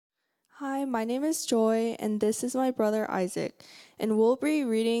Hi, my name is Joy, and this is my brother Isaac, and we'll be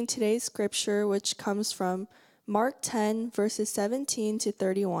reading today's scripture, which comes from Mark 10, verses 17 to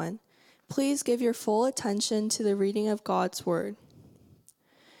 31. Please give your full attention to the reading of God's word.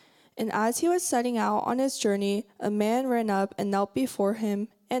 And as he was setting out on his journey, a man ran up and knelt before him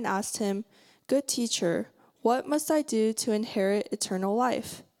and asked him, "Good teacher, what must I do to inherit eternal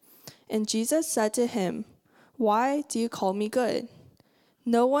life?" And Jesus said to him, "Why do you call me good?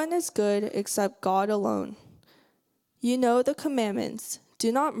 No one is good except God alone. You know the commandments: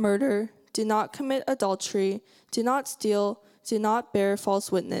 do not murder, do not commit adultery, do not steal, do not bear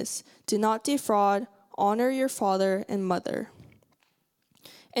false witness, do not defraud, honor your father and mother."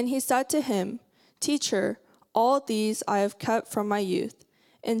 And he said to him, "Teacher, all these I have kept from my youth."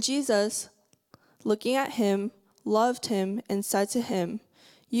 And Jesus, looking at him, loved him and said to him,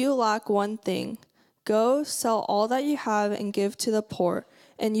 "You lack one thing. Go, sell all that you have and give to the poor,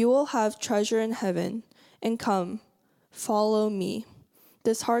 and you will have treasure in heaven. And come, follow me."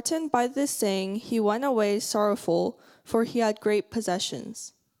 Disheartened by this saying, he went away sorrowful, for he had great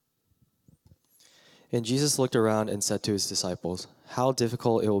possessions. And Jesus looked around and said to his disciples, "How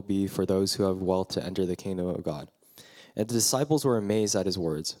difficult it will be for those who have wealth to enter the kingdom of God." And the disciples were amazed at his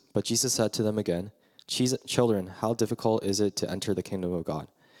words. But Jesus said to them again, "Children, how difficult is it to enter the kingdom of God?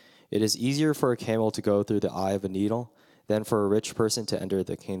 It is easier for a camel to go through the eye of a needle than for a rich person to enter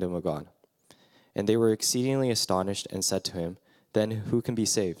the kingdom of God." And they were exceedingly astonished and said to him, "Then who can be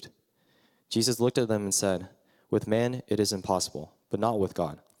saved?" Jesus looked at them and said, "With man it is impossible, but not with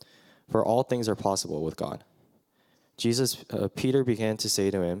God. For all things are possible with God." Peter began to say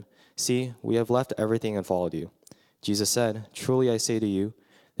to him, "See, we have left everything and followed you." Jesus said, "Truly I say to you,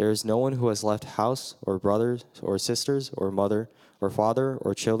 there is no one who has left house or brothers or sisters or mother or father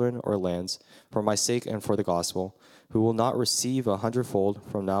or children or lands for my sake and for the gospel, who will not receive 100-fold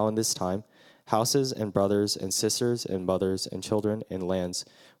from now in this time, houses and brothers and sisters and mothers and children and lands,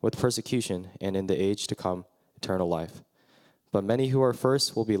 with persecution, and in the age to come, eternal life. But many who are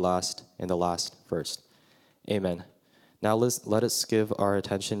first will be last, and the last first." Amen. Now let us give our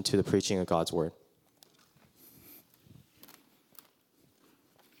attention to the preaching of God's word.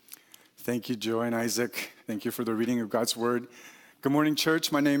 Thank you, Joy and Isaac. Thank you for the reading of God's word. Good morning,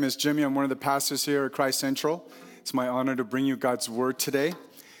 church. My name is Jimmy. I'm one of the pastors here at Christ Central. It's my honor to bring you God's word today.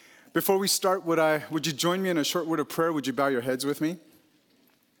 Before we start, would you join me in a short word of prayer? Would you bow your heads with me?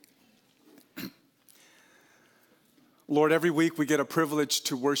 Lord, every week we get a privilege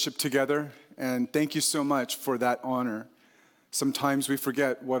to worship together, and thank you so much for that honor. Sometimes we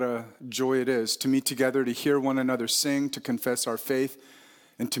forget what a joy it is to meet together, to hear one another sing, to confess our faith,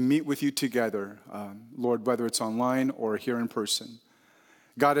 and to meet with you together, Lord, whether it's online or here in person.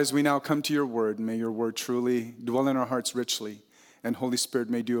 God, as we now come to your word, may your word truly dwell in our hearts richly, and Holy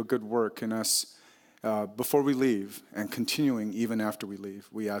Spirit may do a good work in us before we leave and continuing even after we leave.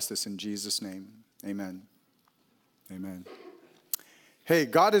 We ask this in Jesus' name. Amen. Amen. Hey,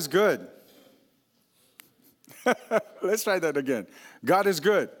 God is good. Let's try that again. God is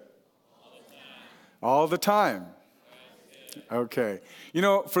good. All the time. Okay. You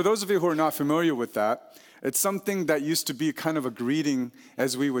know, for those of you who are not familiar with that, it's something that used to be kind of a greeting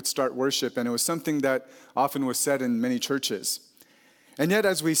as we would start worship, and it was something that often was said in many churches. And yet,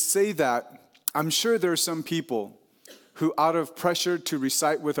 as we say that, I'm sure there are some people who, out of pressure to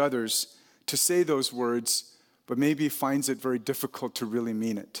recite with others, to say those words, but maybe finds it very difficult to really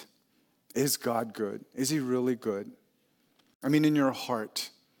mean it. Is God good? Is he really good? I mean, in your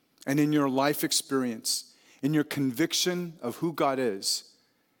heart and in your life experience, in your conviction of who God is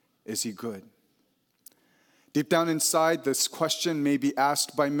he good? Deep down inside, this question may be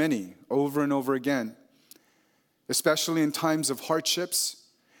asked by many over and over again, especially in times of hardships,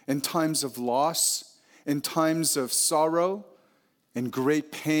 in times of loss, in times of sorrow and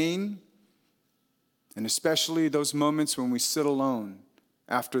great pain, and especially those moments when we sit alone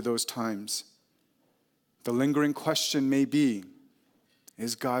after those times. The lingering question may be,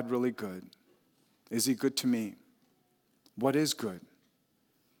 is God really good? Is he good to me? What is good?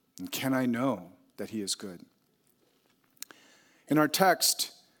 And can I know that he is good? In our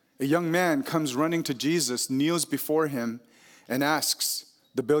text, a young man comes running to Jesus, kneels before him, and asks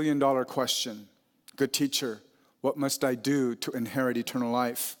the billion-dollar question, "Good teacher, what must I do to inherit eternal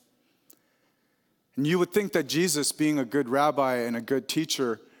life?" And you would think that Jesus, being a good rabbi and a good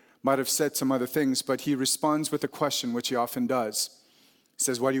teacher, might have said some other things, but he responds with a question, which he often does. He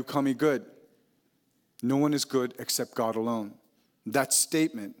says, "Why do you call me good? No one is good except God alone." That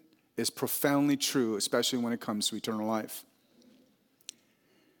statement is profoundly true, especially when it comes to eternal life.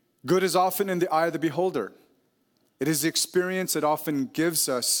 Good is often in the eye of the beholder. It is the experience that often gives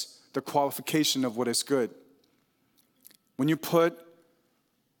us the qualification of what is good. When you put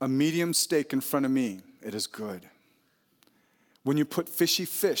a medium steak in front of me, it is good. When you put fishy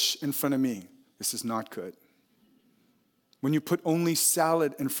fish in front of me, this is not good. When you put only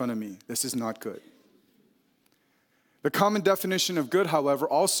salad in front of me, this is not good. The common definition of good, however,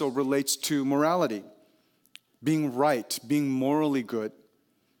 also relates to morality, being right, being morally good.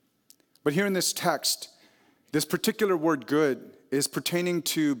 But here in this text, this particular word good is pertaining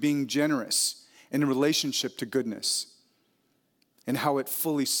to being generous in relationship to goodness and how it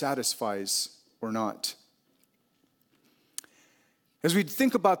fully satisfies or not. As we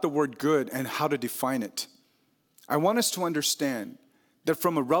think about the word good and how to define it, I want us to understand that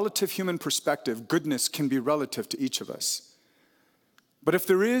from a relative human perspective, goodness can be relative to each of us. But if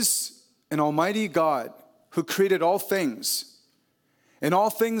there is an almighty God who created all things, and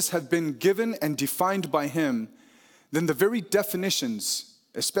all things have been given and defined by him, then the very definitions,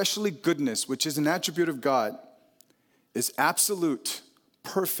 especially goodness, which is an attribute of God, is absolute,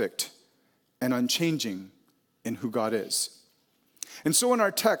 perfect, and unchanging in who God is. And so in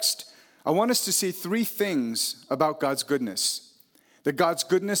our text, I want us to see three things about God's goodness. That God's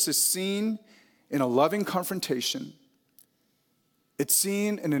goodness is seen in a loving confrontation. It's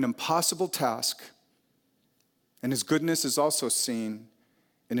seen in an impossible task. And his goodness is also seen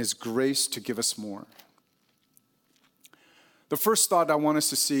in his grace to give us more. The first thought I want us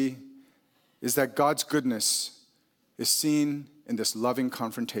to see is that God's goodness is seen in this loving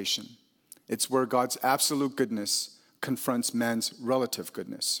confrontation. It's where God's absolute goodness confronts man's relative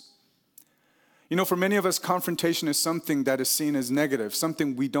goodness. You know, for many of us, confrontation is something that is seen as negative,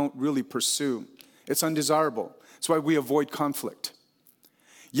 something we don't really pursue. It's undesirable. That's why we avoid conflict.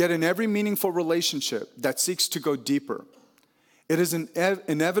 Yet in every meaningful relationship that seeks to go deeper, it is an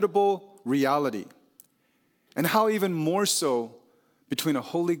inevitable reality. And how even more so between a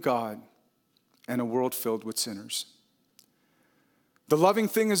holy God and a world filled with sinners. The loving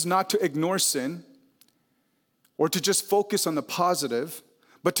thing is not to ignore sin or to just focus on the positive,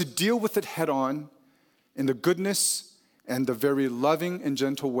 but to deal with it head on in the goodness and the very loving and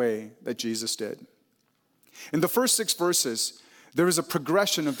gentle way that Jesus did. In the first 6 verses, there is a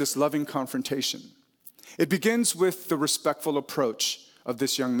progression of this loving confrontation. It begins with the respectful approach of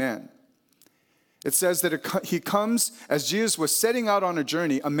this young man. It says that he comes, as Jesus was setting out on a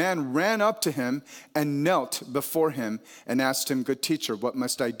journey, a man ran up to him and knelt before him and asked him, "Good teacher, what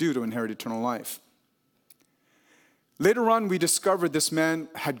must I do to inherit eternal life?" Later on, we discovered this man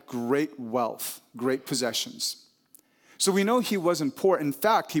had great wealth, great possessions. So we know he wasn't poor. In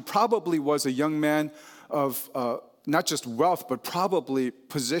fact, he probably was a young man of not just wealth, but probably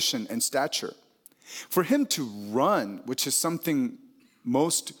position and stature. For him to run, which is something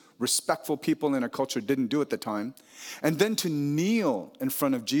most respectful people in a culture didn't do at the time, and then to kneel in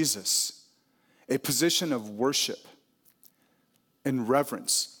front of Jesus, a position of worship and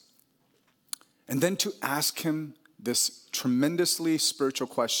reverence, and then to ask him this tremendously spiritual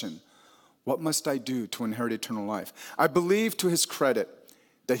question, what must I do to inherit eternal life? I believe to his credit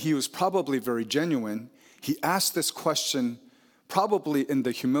that he was probably very genuine. He asked this question probably in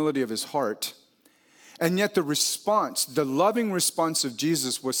the humility of his heart. And yet the response, the loving response of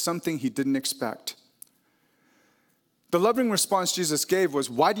Jesus was something he didn't expect. The loving response Jesus gave was,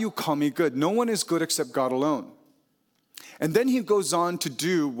 "Why do you call me good? No one is good except God alone." And then he goes on to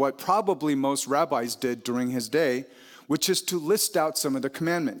do what probably most rabbis did during his day, which is to list out some of the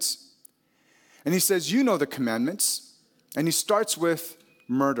commandments. And he says, "You know the commandments." And he starts with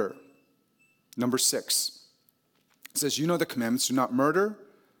murder, number 6. He says, "You know the commandments. Do not murder,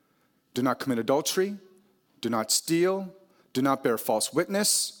 do not commit adultery, do not steal, do not bear false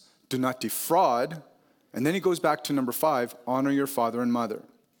witness, do not defraud." And then he goes back to number 5, honor your father and mother.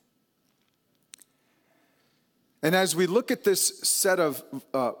 And as we look at this set of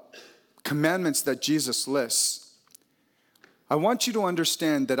commandments that Jesus lists, I want you to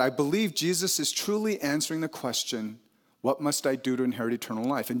understand that I believe Jesus is truly answering the question, what must I do to inherit eternal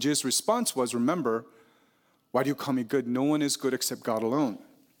life? And Jesus' response was, remember, why do you call me good? No one is good except God alone.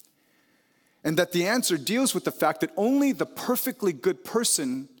 And that the answer deals with the fact that only the perfectly good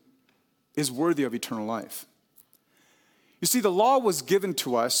person is worthy of eternal life. You see, the law was given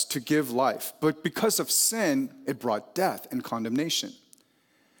to us to give life, but because of sin, it brought death and condemnation.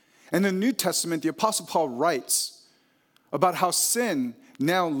 And in the New Testament, the Apostle Paul writes about how sin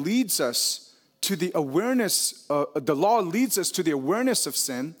now leads us to the awareness, the law leads us to the awareness of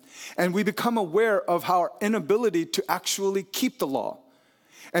sin, and we become aware of our inability to actually keep the law.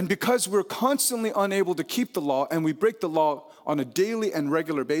 And because we're constantly unable to keep the law, and we break the law on a daily and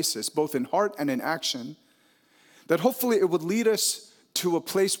regular basis, both in heart and in action, that hopefully it would lead us to a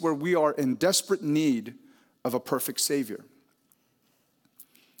place where we are in desperate need of a perfect Savior.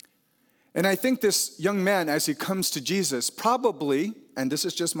 And I think this young man, as he comes to Jesus, probably, and this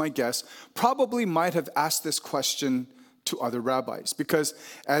is just my guess, probably might have asked this question to other rabbis. Because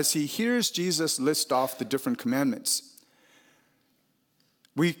as he hears Jesus list off the different commandments,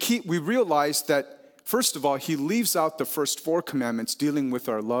 we realize that, first of all, he leaves out the first 4 commandments dealing with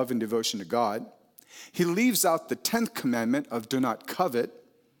our love and devotion to God. He leaves out the 10th commandment of do not covet.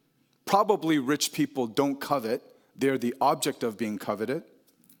 Probably rich people don't covet. They're the object of being coveted.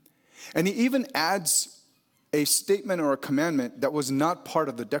 And he even adds a statement or a commandment that was not part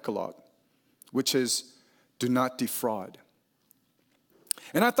of the Decalogue, which is do not defraud.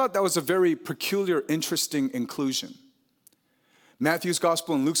 And I thought that was a very peculiar, interesting inclusion. Matthew's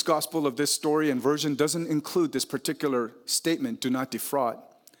gospel and Luke's gospel of this story and version doesn't include this particular statement, do not defraud.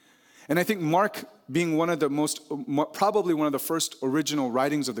 And I think Mark, being probably one of the first original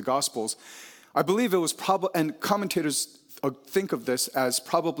writings of the Gospels, I believe it was probably, and commentators think of this as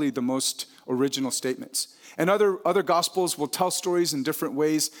probably the most original statements. And other Gospels will tell stories in different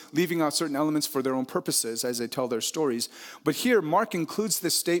ways, leaving out certain elements for their own purposes as they tell their stories. But here, Mark includes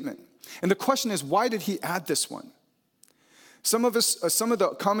this statement. And the question is, why did he add this one? Some of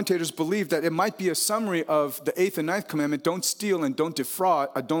the commentators believe that it might be a summary of the 8th and 9th commandment, don't steal and don't defraud,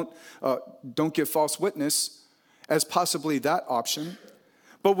 don't give false witness, as possibly that option.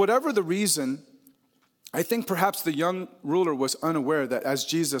 But whatever the reason, I think perhaps the young ruler was unaware that as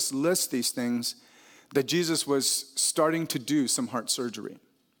Jesus lists these things, that Jesus was starting to do some heart surgery.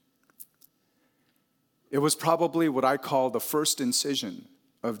 It was probably what I call the first incision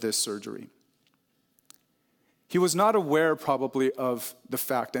of this surgery. He was not aware probably of the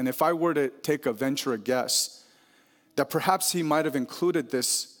fact, and if I were to take a venture a guess, that perhaps he might have included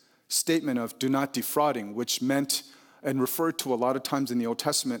this statement of do not defrauding, which meant and referred to a lot of times in the Old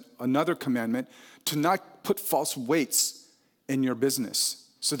Testament, another commandment, to not put false weights in your business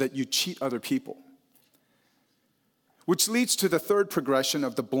so that you cheat other people. Which leads to the third progression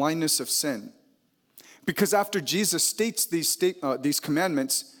of the blindness of sin. Because after Jesus states these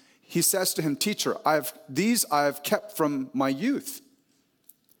commandments, he says to him, teacher, I have kept from my youth.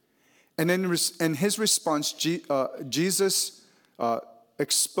 And in his response, Jesus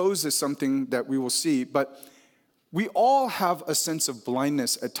exposes something that we will see, but we all have a sense of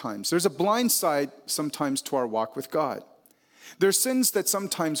blindness at times. There's a blind side sometimes to our walk with God. There's sins that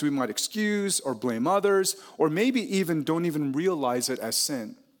sometimes we might excuse or blame others, or maybe even don't even realize it as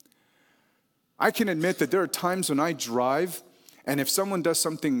sin. I can admit that there are times when I drive, and if someone does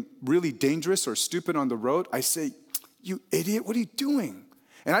something really dangerous or stupid on the road, I say, you idiot, what are you doing?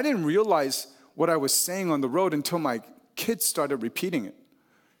 And I didn't realize what I was saying on the road until my kids started repeating it.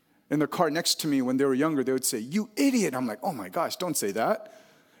 In the car next to me when they were younger, they would say, you idiot. I'm like, oh my gosh, don't say that.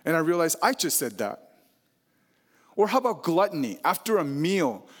 And I realized I just said that. Or how about gluttony? After a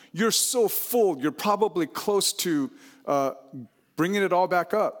meal, you're so full, you're probably close to bringing it all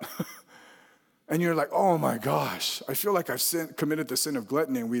back up. And you're like, oh my gosh, I feel like I've committed the sin of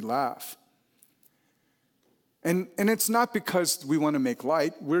gluttony, and we laugh. And it's not because we want to make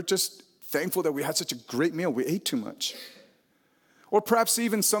light. We're just thankful that we had such a great meal. We ate too much. Or perhaps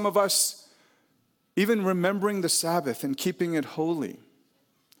even some of us, even remembering the Sabbath and keeping it holy.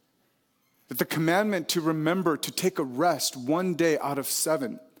 That the commandment to remember to take a rest one day out of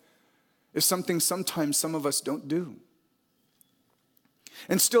 7 is something sometimes some of us don't do.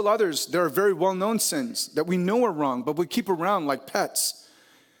 And still others, there are very well-known sins that we know are wrong, but we keep around like pets.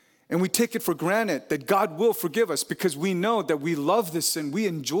 And we take it for granted that God will forgive us because we know that we love this sin, we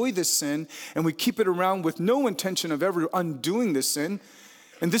enjoy this sin, and we keep it around with no intention of ever undoing this sin.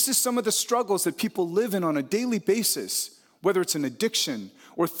 And this is some of the struggles that people live in on a daily basis, whether it's an addiction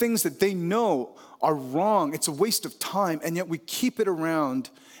or things that they know are wrong. It's a waste of time, and yet we keep it around,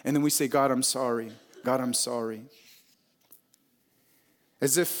 and then we say, God, I'm sorry. God, I'm sorry.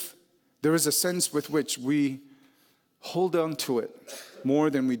 As if there is a sense with which we hold on to it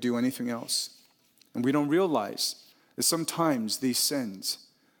more than we do anything else. And we don't realize that sometimes these sins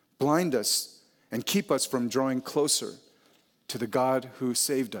blind us and keep us from drawing closer to the God who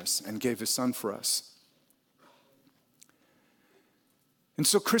saved us and gave his son for us. And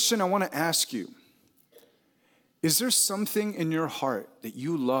so, Christian, I want to ask you, is there something in your heart that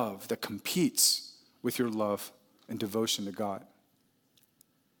you love that competes with your love and devotion to God?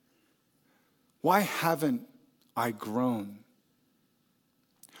 Why haven't I grown?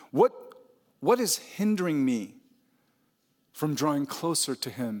 What is hindering me from drawing closer to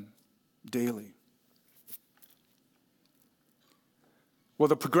him daily? Well,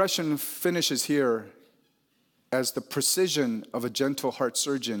 the progression finishes here as the precision of a gentle heart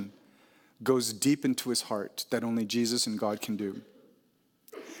surgeon goes deep into his heart that only Jesus and God can do.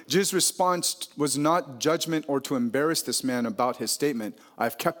 Jesus' response was not judgment or to embarrass this man about his statement,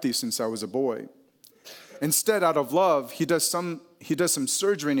 "I've kept these since I was a boy." Instead, out of love, he does some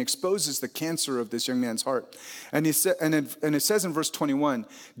surgery and exposes the cancer of this young man's heart. And it says in verse 21,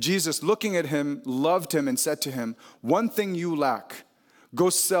 Jesus, looking at him, loved him and said to him, "One thing you lack.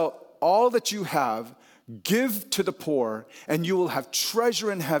 Go sell all that you have, give to the poor, and you will have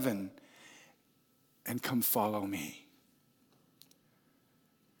treasure in heaven, and come follow me."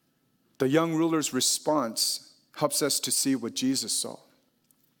 The young ruler's response helps us to see what Jesus saw.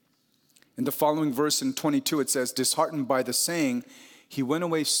 In the following verse in 22, it says, disheartened by the saying, he went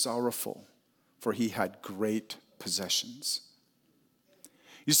away sorrowful, for he had great possessions.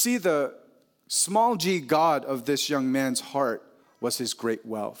 You see, the small g God of this young man's heart was his great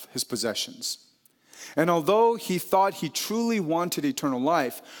wealth, his possessions. And although he thought he truly wanted eternal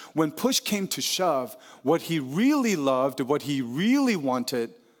life, when push came to shove, what he really loved, what he really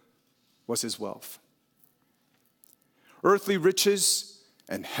wanted, was his wealth. Earthly riches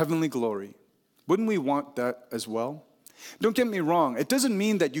and heavenly glory. Wouldn't we want that as well? Don't get me wrong. It doesn't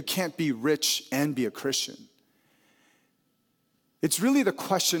mean that you can't be rich and be a Christian. It's really the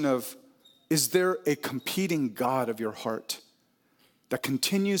question of, is there a competing God of your heart that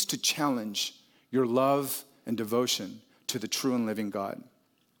continues to challenge your love and devotion to the true and living God?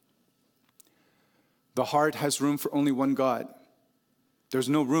 The heart has room for only one God. There's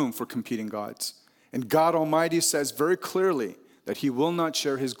no room for competing gods. And God Almighty says very clearly that he will not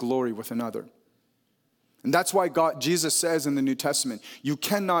share his glory with another. And that's why Jesus says in the New Testament, you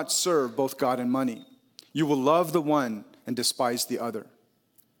cannot serve both God and money. You will love the one and despise the other.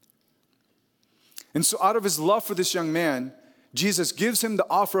 And so out of his love for this young man, Jesus gives him the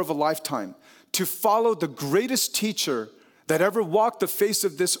offer of a lifetime to follow the greatest teacher that ever walked the face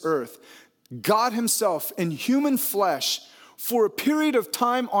of this earth, God himself in human flesh for a period of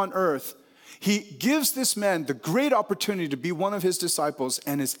time on earth. He gives this man the great opportunity to be one of his disciples,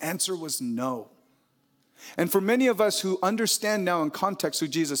 and his answer was no. And for many of us who understand now in context who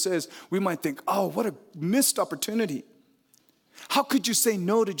Jesus is, we might think, oh, what a missed opportunity. How could you say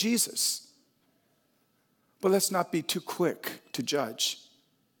no to Jesus? But let's not be too quick to judge.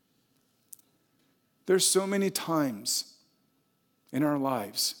 There's so many times in our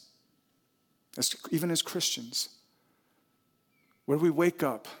lives, even as Christians, where we wake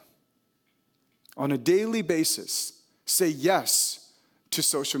up on a daily basis, say yes to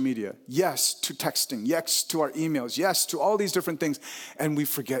social media, yes to texting, yes to our emails, yes to all these different things, and we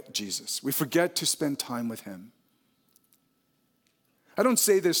forget Jesus. We forget to spend time with him. I don't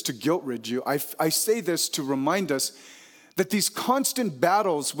say this to guilt rid you. I say this to remind us that these constant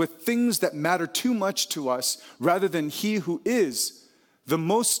battles with things that matter too much to us, rather than he who is the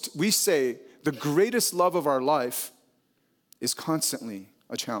most, we say, the greatest love of our life, is constantly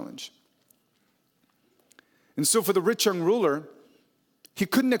a challenge. And so for the rich young ruler, he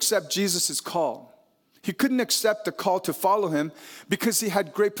couldn't accept Jesus' call. He couldn't accept the call to follow him because he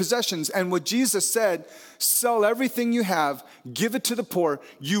had great possessions. And what Jesus said, sell everything you have, give it to the poor,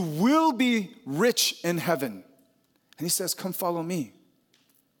 you will be rich in heaven. And he says, come follow me.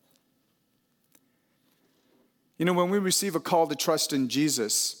 You know, when we receive a call to trust in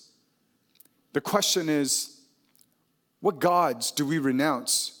Jesus, the question is, what gods do we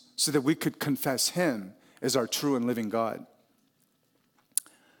renounce so that we could confess him as our true and living God?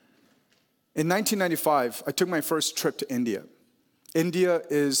 In 1995, I took my first trip to India. India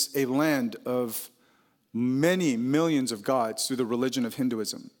is a land of many millions of gods through the religion of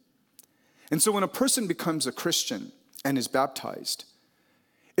Hinduism. And so when a person becomes a Christian and is baptized,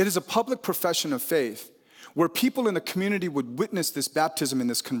 it is a public profession of faith where people in the community would witness this baptism and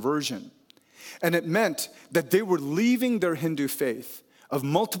this conversion. And it meant that they were leaving their Hindu faith of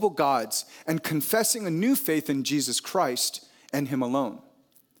multiple gods and confessing a new faith in Jesus Christ and him alone.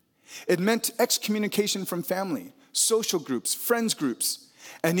 It meant excommunication from family, social groups, friends groups,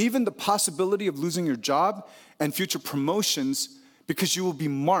 and even the possibility of losing your job and future promotions because you will be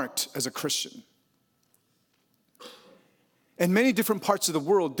marked as a Christian. In many different parts of the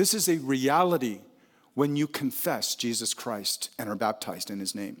world, this is a reality when you confess Jesus Christ and are baptized in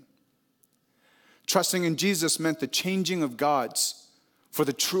his name. Trusting in Jesus meant the changing of gods for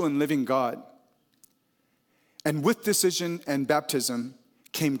the true and living God. And with decision and baptism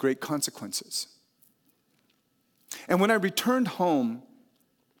came great consequences. And when I returned home,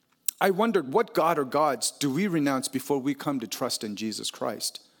 I wondered, what God or gods do we renounce before we come to trust in Jesus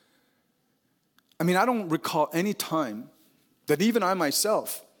Christ? I mean, I don't recall any time that even I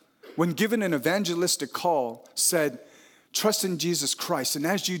myself when given an evangelistic call, said, trust in Jesus Christ. And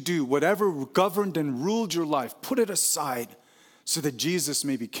as you do, whatever governed and ruled your life, put it aside so that Jesus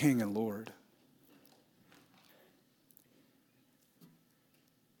may be King and Lord.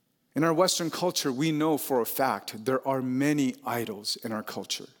 In our Western culture, we know for a fact there are many idols in our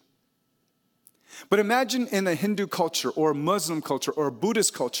culture. But imagine in a Hindu culture or a Muslim culture or a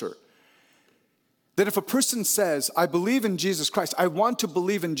Buddhist culture, that if a person says, I believe in Jesus Christ, I want to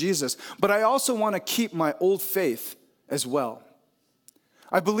believe in Jesus, but I also want to keep my old faith as well.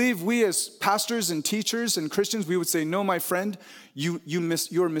 I believe we as pastors and teachers and Christians, we would say, no, my friend,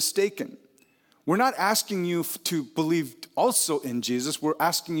 you're mistaken. We're not asking you to believe also in Jesus. We're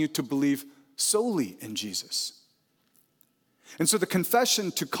asking you to believe solely in Jesus. And so the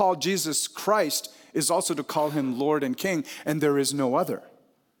confession to call Jesus Christ is also to call him Lord and King, and there is no other.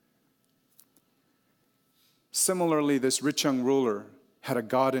 Similarly, this rich young ruler had a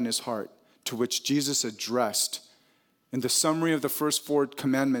God in his heart to which Jesus addressed in the summary of the first 4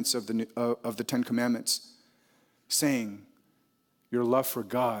 commandments of the 10 Commandments, saying, your love for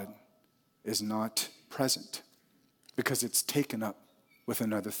God is not present because it's taken up with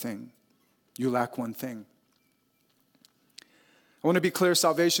another thing. You lack one thing. I want to be clear,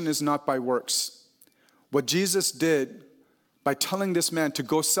 salvation is not by works. What Jesus did by telling this man to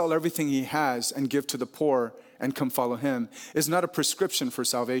go sell everything he has and give to the poor and come follow him is not a prescription for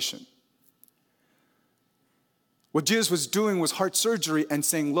salvation. What Jesus was doing was heart surgery and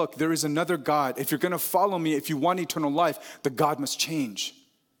saying, look, there is another God. If you're going to follow me, if you want eternal life, the God must change.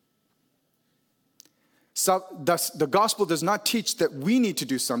 So the gospel does not teach that we need to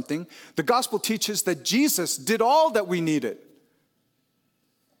do something. The gospel teaches that Jesus did all that we needed.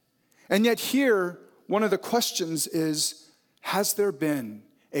 And yet here, one of the questions is, has there been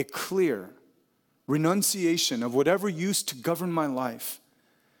a clear renunciation of whatever used to govern my life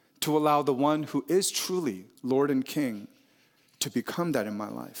to allow the one who is truly Lord and King to become that in my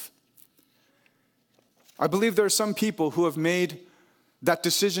life? I believe there are some people who have made that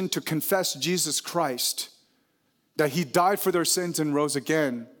decision to confess Jesus Christ, that he died for their sins and rose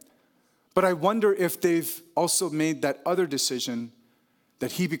again. But I wonder if they've also made that other decision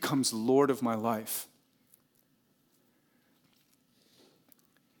that he becomes Lord of my life.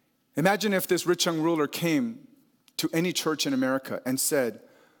 Imagine if this rich young ruler came to any church in America and said,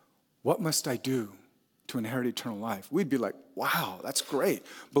 what must I do to inherit eternal life? We'd be like, wow, that's great.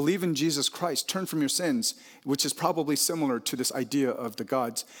 Believe in Jesus Christ, turn from your sins, which is probably similar to this idea of the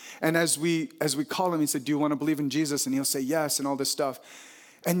gods. And as we call him, he said, do you want to believe in Jesus? And he'll say yes and all this stuff.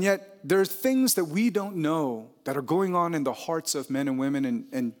 And yet there are things that we don't know that are going on in the hearts of men and women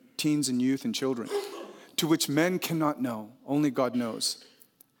and teens and youth and children, to which men cannot know. Only God knows.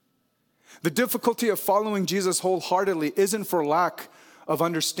 The difficulty of following Jesus wholeheartedly isn't for lack of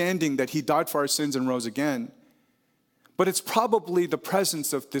understanding that he died for our sins and rose again, but it's probably the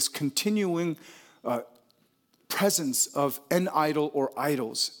presence of this continuing presence of an idol or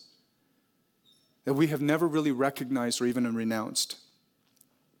idols that we have never really recognized or even renounced.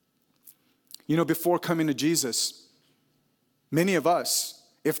 You know, before coming to Jesus, many of us,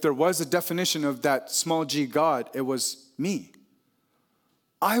 if there was a definition of that small g God, it was me.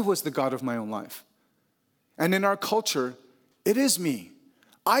 I was the God of my own life. And in our culture, it is me.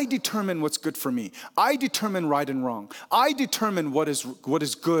 I determine what's good for me. I determine right and wrong. I determine what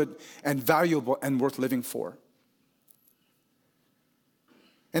is good and valuable and worth living for.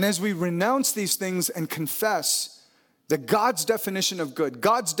 And as we renounce these things and confess that God's definition of good,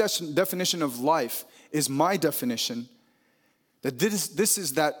 God's definition of life is my definition, that this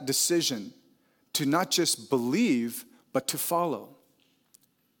is that decision to not just believe, but to follow.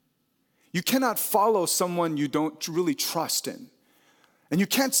 You cannot follow someone you don't really trust in. And you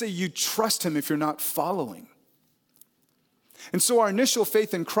can't say you trust him if you're not following. And so our initial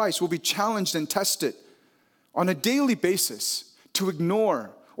faith in Christ will be challenged and tested on a daily basis to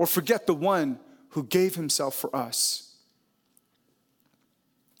ignore or forget the one who gave himself for us.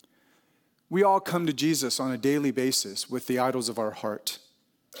 We all come to Jesus on a daily basis with the idols of our heart.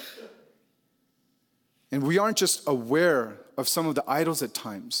 And we aren't just aware of some of the idols at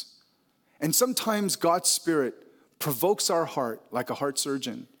times. And sometimes God's Spirit provokes our heart like a heart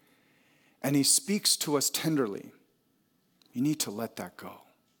surgeon, and he speaks to us tenderly. You need to let that go.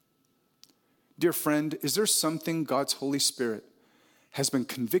 Dear friend, is there something God's Holy Spirit has been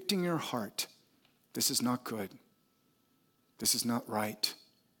convicting your heart? This is not good. This is not right.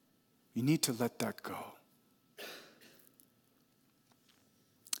 You need to let that go.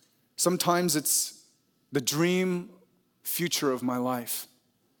 Sometimes it's the dream future of my life.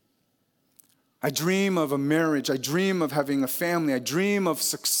 I dream of a marriage. I dream of having a family. I dream of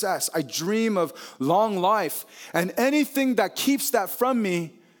success. I dream of long life. And anything that keeps that from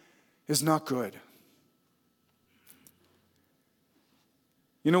me is not good.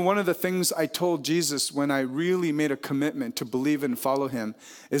 You know, one of the things I told Jesus when I really made a commitment to believe and follow him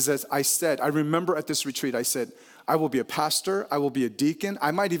is that I remember at this retreat, I said, I will be a pastor, I will be a deacon,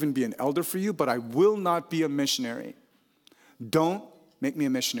 I might even be an elder for you, but I will not be a missionary. Don't make me a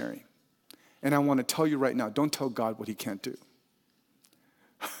missionary. And I want to tell you right now, don't tell God what he can't do.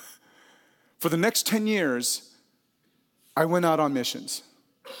 For the next 10 years, I went out on missions.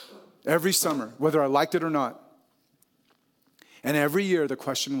 Every summer, whether I liked it or not. And every year the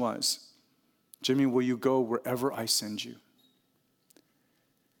question was, Jimmy, will you go wherever I send you?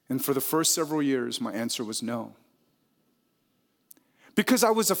 And for the first several years, my answer was no. Because I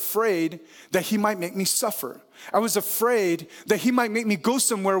was afraid that he might make me suffer. I was afraid that he might make me go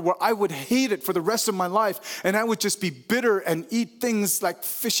somewhere where I would hate it for the rest of my life. And I would just be bitter and eat things like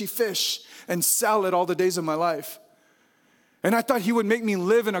fishy fish and salad all the days of my life. And I thought he would make me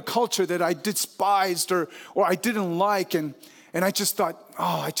live in a culture that I despised or I didn't like. And I just thought,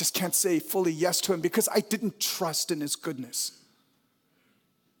 I just can't say fully yes to him because I didn't trust in his goodness.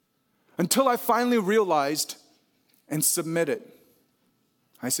 Until I finally realized and submitted.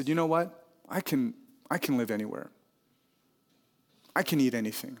 I said, you know what? I can live anywhere. I can eat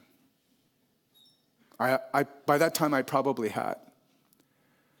anything. By that time, I probably had.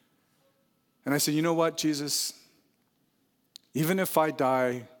 And I said, you know what, Jesus? Even if I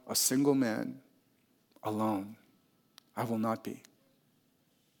die a single man, alone, I will not be.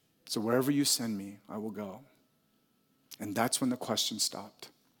 So wherever you send me, I will go. And that's when the question stopped.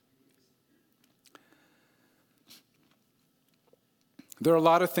 There are a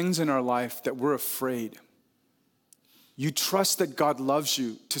lot of things in our life that we're afraid. You trust that God loves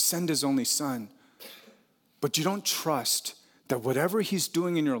you to send his only son, but you don't trust that whatever he's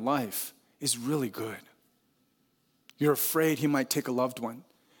doing in your life is really good. You're afraid he might take a loved one.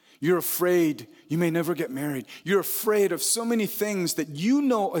 You're afraid you may never get married. You're afraid of so many things that you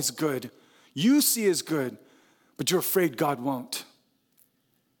know is good, you see as good, but you're afraid God won't.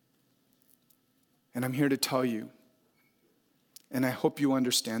 And I'm here to tell you, and I hope you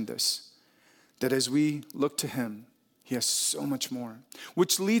understand this, that as we look to him, he has so much more.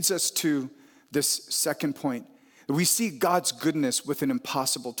 Which leads us to this second point. We see God's goodness with an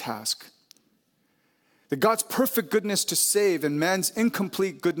impossible task. That God's perfect goodness to save and man's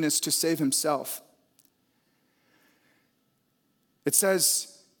incomplete goodness to save himself. It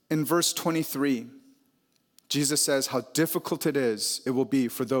says in verse 23, Jesus says how difficult it will be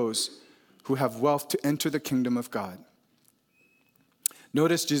for those who have wealth to enter the kingdom of God.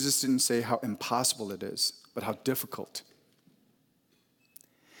 Notice Jesus didn't say how impossible it is, but how difficult.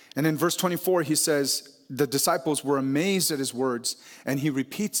 And in verse 24, he says, the disciples were amazed at his words, and he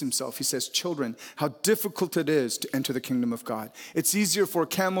repeats himself. He says, children, how difficult it is to enter the kingdom of God. It's easier for a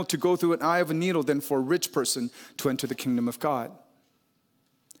camel to go through an eye of a needle than for a rich person to enter the kingdom of God.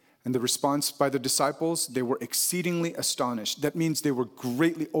 And the response by the disciples, they were exceedingly astonished. That means they were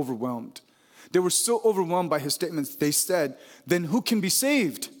greatly overwhelmed. They were so overwhelmed by his statements, they said, then who can be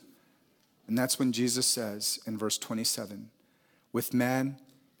saved? And that's when Jesus says in verse 27, with man,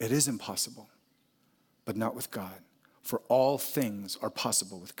 it is impossible, but not with God. For all things are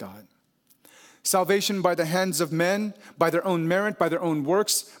possible with God. Salvation by the hands of men, by their own merit, by their own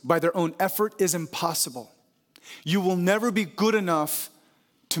works, by their own effort is impossible. You will never be good enough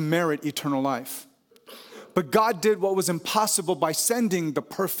to merit eternal life. But God did what was impossible by sending the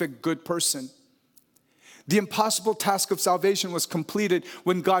perfect good person. The impossible task of salvation was completed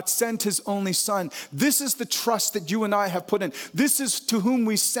when God sent his only son. This is the trust that you and I have put in. This is to whom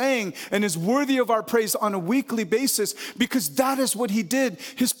we sang and is worthy of our praise on a weekly basis because that is what he did.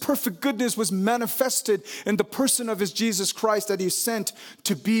 His perfect goodness was manifested in the person of his Jesus Christ that he sent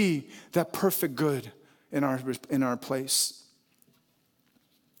to be that perfect good in our place.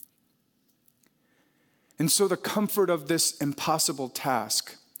 And so the comfort of this impossible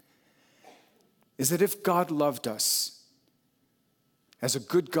task is that if God loved us as a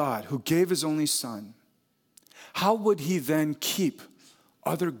good God who gave his only son, how would he then keep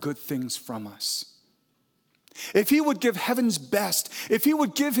other good things from us? If he would give heaven's best, if he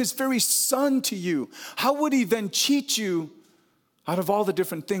would give his very son to you, how would he then cheat you out of all the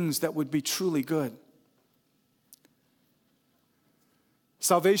different things that would be truly good?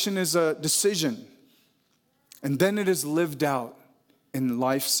 Salvation is a decision, and then it is lived out in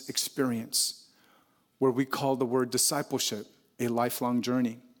life's experience, where we call the word discipleship a lifelong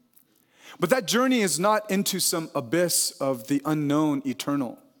journey. But that journey is not into some abyss of the unknown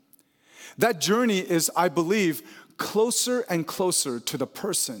eternal. That journey is, I believe, closer and closer to the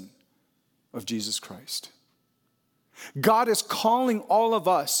person of Jesus Christ. God is calling all of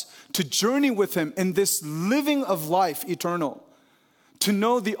us to journey with him in this living of life eternal, to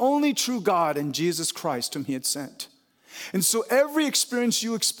know the only true God and Jesus Christ whom he had sent. And so every experience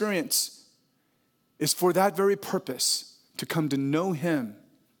you experience is for that very purpose, to come to know him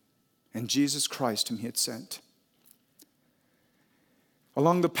and Jesus Christ whom he had sent.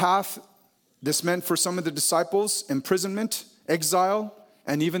 Along the path, this meant for some of the disciples imprisonment, exile,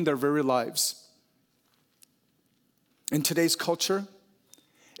 and even their very lives. In today's culture,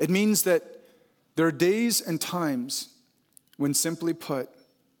 it means that there are days and times when, simply put,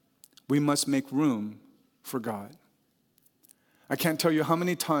 we must make room for God. I can't tell you how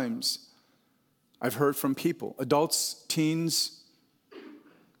many times I've heard from people, adults, teens,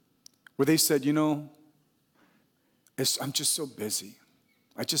 where they said, I'm just so busy.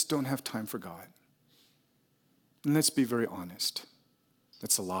 I just don't have time for God. And let's be very honest.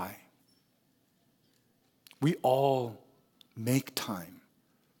 That's a lie. We all make time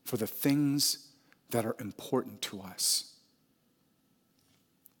for the things that are important to us.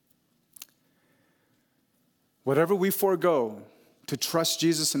 Whatever we forego to trust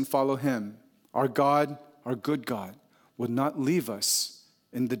Jesus and follow him, our God, our good God, will not leave us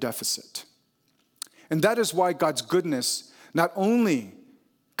in the deficit. And that is why God's goodness not only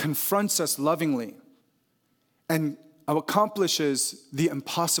confronts us lovingly and accomplishes the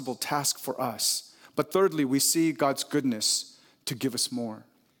impossible task for us, but thirdly, we see God's goodness to give us more.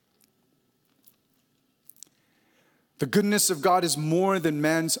 The goodness of God is more than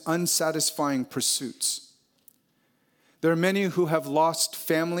man's unsatisfying pursuits. There are many who have lost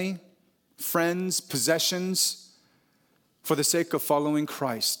family, friends, possessions for the sake of following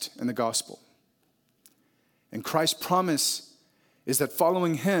Christ and the gospel. And Christ's promise is that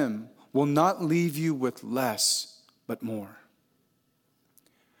following him will not leave you with less, but more.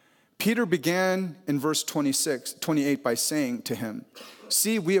 Peter began in verse 28 by saying to him,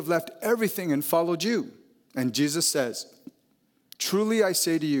 "See, we have left everything and followed you." And Jesus says, "Truly I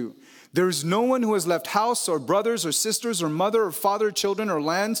say to you, there is no one who has left house or brothers or sisters or mother or father, children or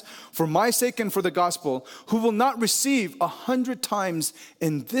lands for my sake and for the gospel, who will not receive 100 times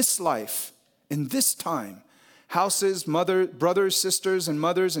in this life, in this time, houses, brothers, sisters, and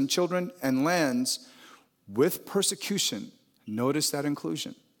mothers and children and lands with persecution." Notice that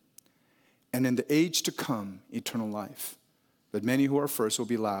inclusion. "And in the age to come, eternal life. But many who are first will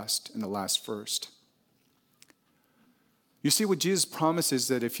be last, and the last first." You see, what Jesus promises is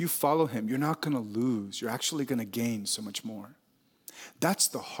that if you follow him, you're not going to lose. You're actually going to gain so much more. That's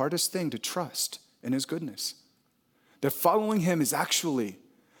the hardest thing to trust in his goodness. That following him is actually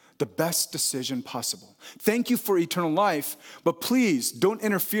the best decision possible. Thank you for eternal life, but please don't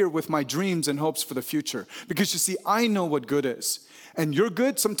interfere with my dreams and hopes for the future. Because you see, I know what good is. And your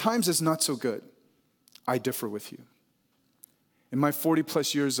good sometimes is not so good. I differ with you. In my 40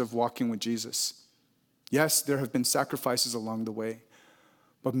 plus years of walking with Jesus, yes, there have been sacrifices along the way,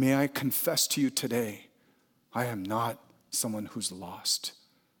 but may I confess to you today, I am not someone who's lost.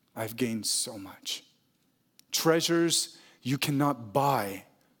 I've gained so much. Treasures you cannot buy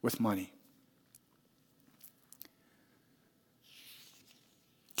with money.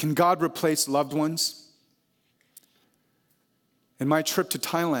 Can God replace loved ones? In my trip to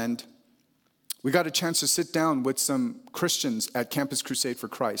Thailand, we got a chance to sit down with some Christians at Campus Crusade for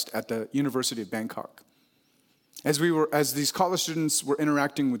Christ at the University of Bangkok. As these college students were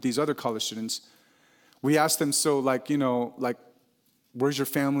interacting with these other college students, we asked them, where's your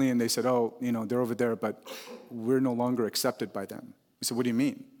family? And they said, they're over there, but we're no longer accepted by them. We said, what do you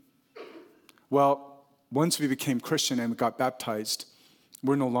mean? Well, once we became Christian and we got baptized,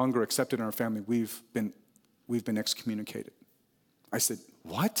 we're no longer accepted in our family. We've been excommunicated. I said,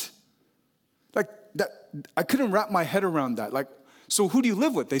 what? Like that, I couldn't wrap my head around that. Like, so who do you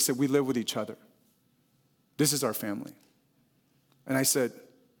live with? They said, we live with each other. This is our family. And I said,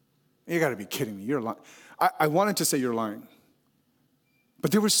 you gotta be kidding me. You're lying. I wanted to say you're lying.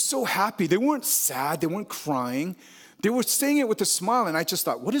 But they were so happy. They weren't sad. They weren't crying. They were saying it with a smile. And I just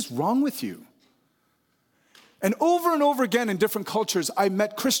thought, what is wrong with you? And over again in different cultures, I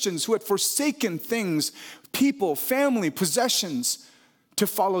met Christians who had forsaken things, people, family, possessions to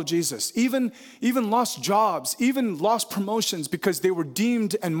follow Jesus. Even lost jobs, even lost promotions because they were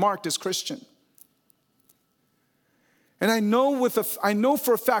deemed and marked as Christian. And I know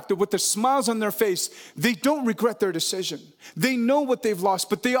for a fact that with the smiles on their face, they don't regret their decision. They know what they've lost,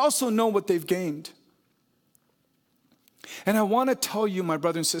 but they also know what they've gained. And I want to tell you, my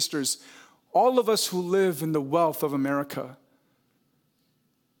brothers and sisters, all of us who live in the wealth of America,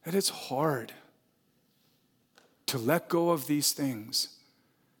 that it's hard to let go of these things,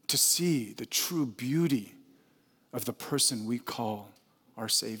 to see the true beauty of the person we call our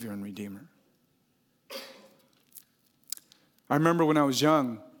Savior and Redeemer. I remember when I was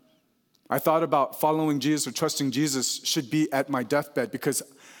young, I thought about following Jesus or trusting Jesus should be at my deathbed because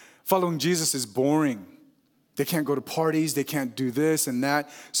following Jesus is boring. They can't go to parties, they can't do this and that.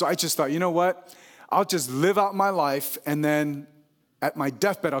 So I just thought, you know what? I'll just live out my life, and then at my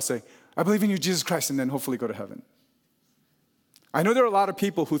deathbed, I'll say, I believe in you, Jesus Christ, and then hopefully go to heaven. I know there are a lot of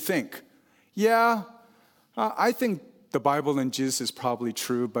people who think, yeah, I think the Bible and Jesus is probably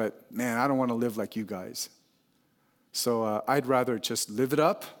true, but man, I don't want to live like you guys. So I'd rather just live it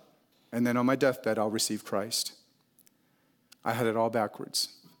up, and then on my deathbed, I'll receive Christ. I had it all backwards.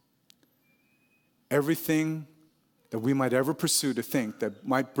 Everything that we might ever pursue to think that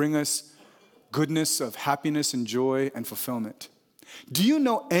might bring us goodness of happiness and joy and fulfillment. Do you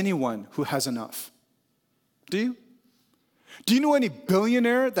know anyone who has enough? Do you? Do you know any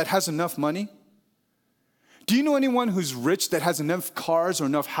billionaire that has enough money? Do you know anyone who's rich that has enough cars or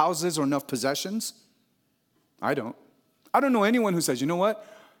enough houses or enough possessions? I don't. I don't know anyone who says, you know what?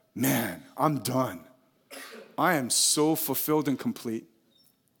 Man, I'm done. I am so fulfilled and complete.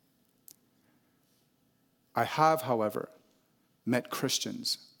 I have, however, met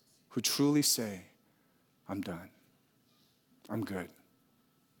Christians who truly say, I'm done. I'm good.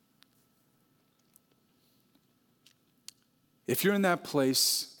 If you're in that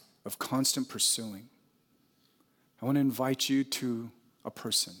place of constant pursuing, I want to invite you to a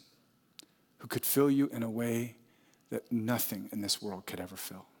person who could fill you in a way that nothing in this world could ever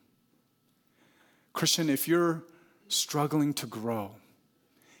fill. Christian, if you're struggling to grow,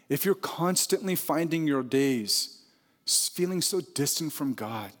 if you're constantly finding your days feeling so distant from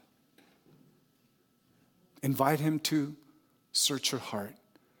God, invite him to search your heart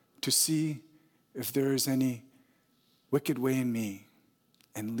to see if there is any wicked way in me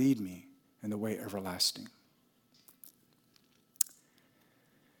and lead me in the way everlasting.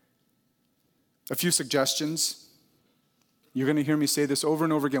 A few suggestions. You're going to hear me say this over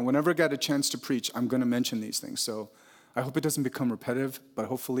and over again. Whenever I get a chance to preach, I'm going to mention these things. So I hope it doesn't become repetitive, but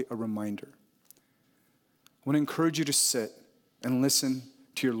hopefully a reminder. I want to encourage you to sit and listen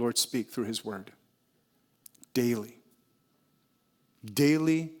to your Lord speak through his word. Daily.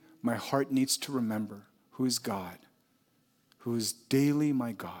 Daily, my heart needs to remember who is God, who is daily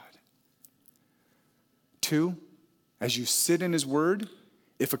my God. 2, as you sit in his word,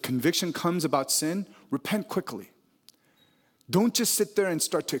 if a conviction comes about sin, repent quickly. Don't just sit there and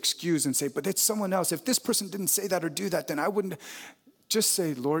start to excuse and say, but it's someone else. If this person didn't say that or do that, then I wouldn't. Just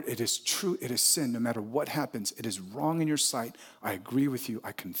say, Lord, it is true, it is sin. No matter what happens, it is wrong in your sight. I agree with you.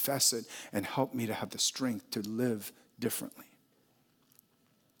 I confess it, and help me to have the strength to live differently.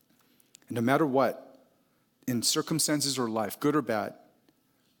 And no matter what, in circumstances or life, good or bad,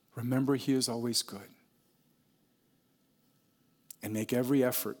 remember he is always good. And make every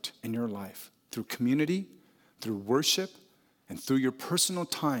effort in your life through community, through worship, and through your personal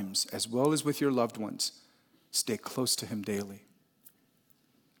times, as well as with your loved ones, stay close to him daily.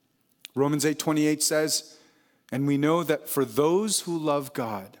 Romans 8:28 says, and we know that for those who love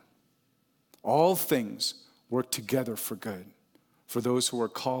God, all things work together for good, for those who are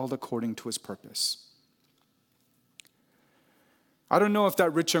called according to his purpose. I don't know if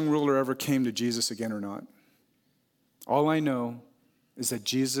that rich young ruler ever came to Jesus again or not. All I know is that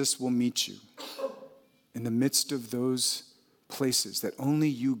Jesus will meet you in the midst of those places that only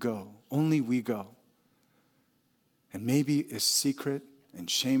you go, only we go. And maybe it's secret and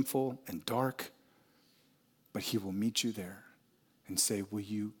shameful and dark, but he will meet you there and say, will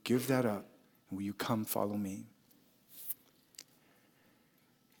you give that up and will you come follow me?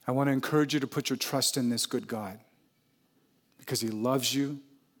 I want to encourage you to put your trust in this good God because he loves you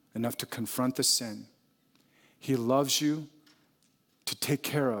enough to confront the sin. He loves you to take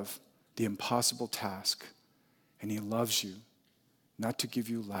care of the impossible task, and he loves you not to give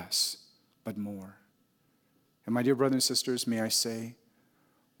you less, but more. And my dear brothers and sisters, may I say,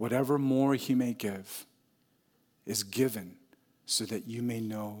 whatever more he may give is given so that you may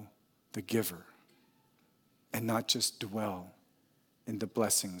know the giver and not just dwell in the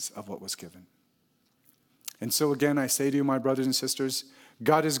blessings of what was given. And so again, I say to you, my brothers and sisters,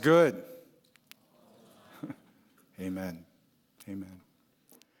 God is good. Amen. Amen.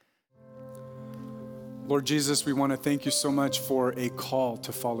 Lord Jesus, we want to thank you so much for a call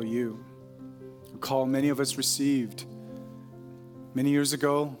to follow you. A call many of us received many years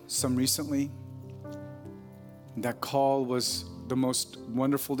ago, some recently. And that call was the most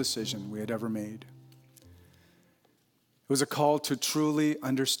wonderful decision we had ever made. was a call to truly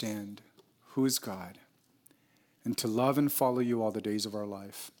understand who is God and to love and follow you all the days of our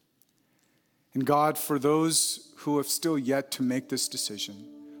life. And God, for those who have still yet to make this decision,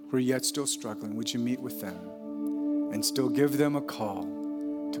 who are yet still struggling, would you meet with them and still give them a call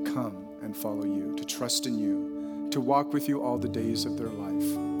to come and follow you, to trust in you, to walk with you all the days of their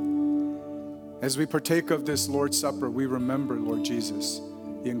life. As we partake of this Lord's Supper, we remember, Lord Jesus,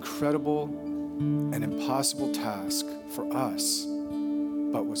 the incredible and impossible task for us,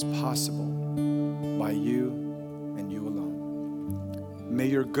 but was possible by you and you alone. May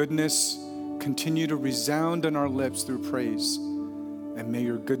your goodness continue to resound on our lips through praise, and may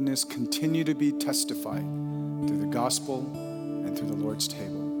your goodness continue to be testified through the gospel and through the Lord's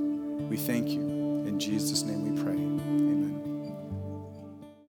table. We thank you. In Jesus' name we pray.